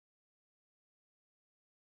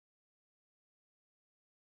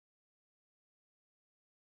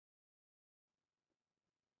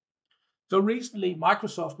So recently,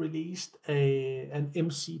 Microsoft released an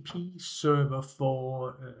MCP server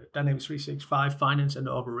for Dynamics 365 Finance and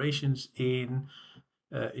Operations in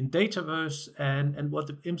Dataverse, and what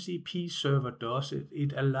the MCP server does,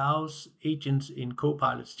 it allows agents in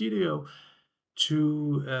Copilot Studio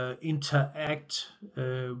to interact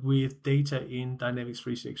with data in Dynamics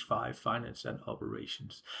 365 Finance and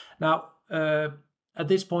Operations. Now, at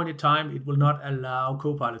this point in time, it will not allow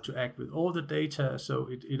Copilot to act with all the data, so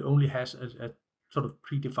it only has a sort of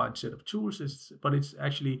predefined set of tools, but it's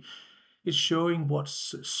showing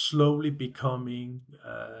what's slowly becoming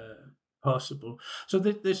possible. So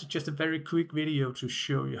this is just a very quick video to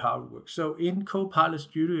show you how it works. So in Copilot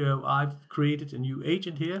Studio, I've created a new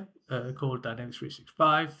agent here called Dynamics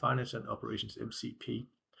 365 Finance and Operations MCP.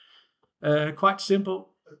 Quite simple,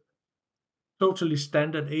 totally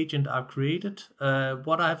standard agent I've created.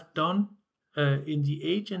 What I've done in the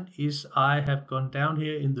agent is I have gone down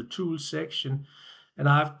here in the tools section, and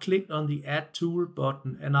I've clicked on the Add Tool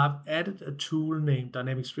button, and I've added a tool named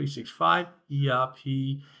Dynamics 365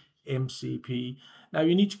 ERP MCP. Now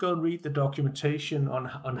you need to go and read the documentation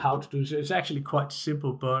on how to do this. It's actually quite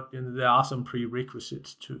simple, but there are some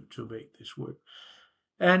prerequisites to make this work.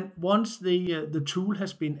 And once the tool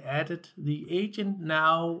has been added, the agent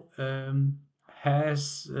now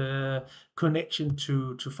has connection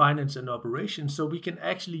to finance and operations, so we can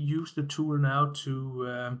actually use the tool now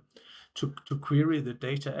to query the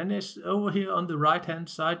data. And it's over here on the right hand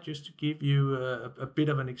side, just to give you a bit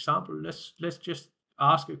of an example. Let's just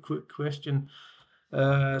ask a quick question.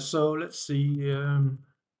 So let's see.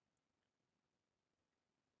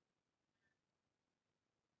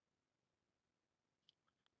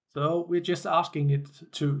 So we're just asking it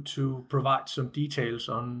to provide some details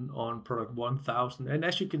on product 1000, and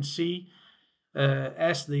as you can see,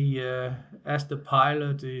 as the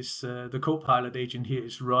pilot is the Copilot agent here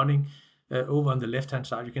is running over on the left hand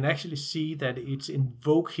side, you can actually see that it's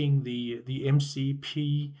invoking the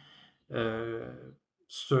MCP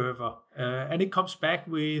server, and it comes back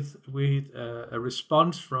with a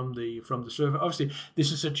response from the server. Obviously,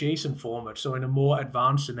 this is a JSON format, so in a more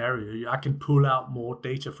advanced scenario, I can pull out more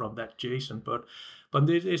data from that JSON. But in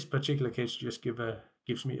this particular case, just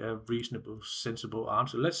gives me a reasonable, sensible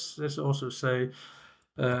answer. Let's also say.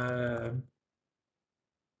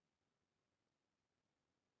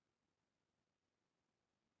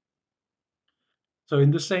 So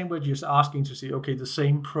in the same way, just asking to see, okay, the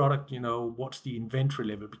same product, what's the inventory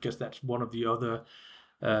level? Because that's one of the other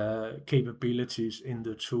capabilities in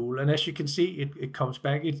the tool. And as you can see, it comes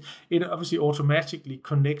back. It obviously automatically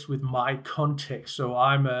connects with my context. So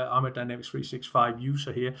I'm a Dynamics 365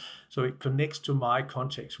 user here. So it connects to my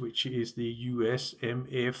context, which is the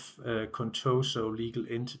USMF Contoso legal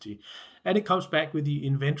entity. And it comes back with the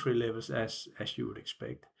inventory levels as you would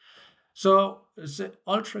expect. So it's an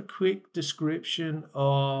ultra quick description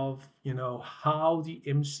of how the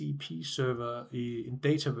MCP server in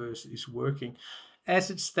Dataverse is working.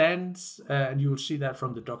 As it stands, and you'll see that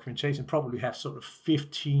from the documentation, probably have sort of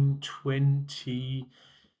 15, 20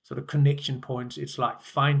 sort of connection points. It's like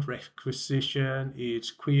find requisition,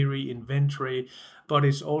 it's query inventory, but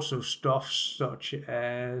it's also stuff such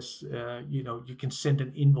as you can send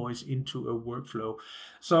an invoice into a workflow.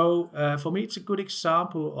 So for me, it's a good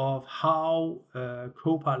example of how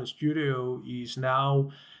Copilot Studio is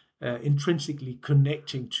now intrinsically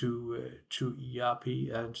connecting to ERP,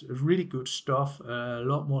 and really good stuff. A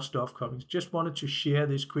lot more stuff coming. Just wanted to share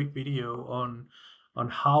this quick video on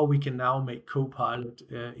how we can now make Copilot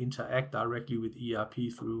interact directly with ERP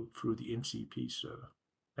through the MCP server.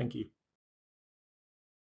 Thank you.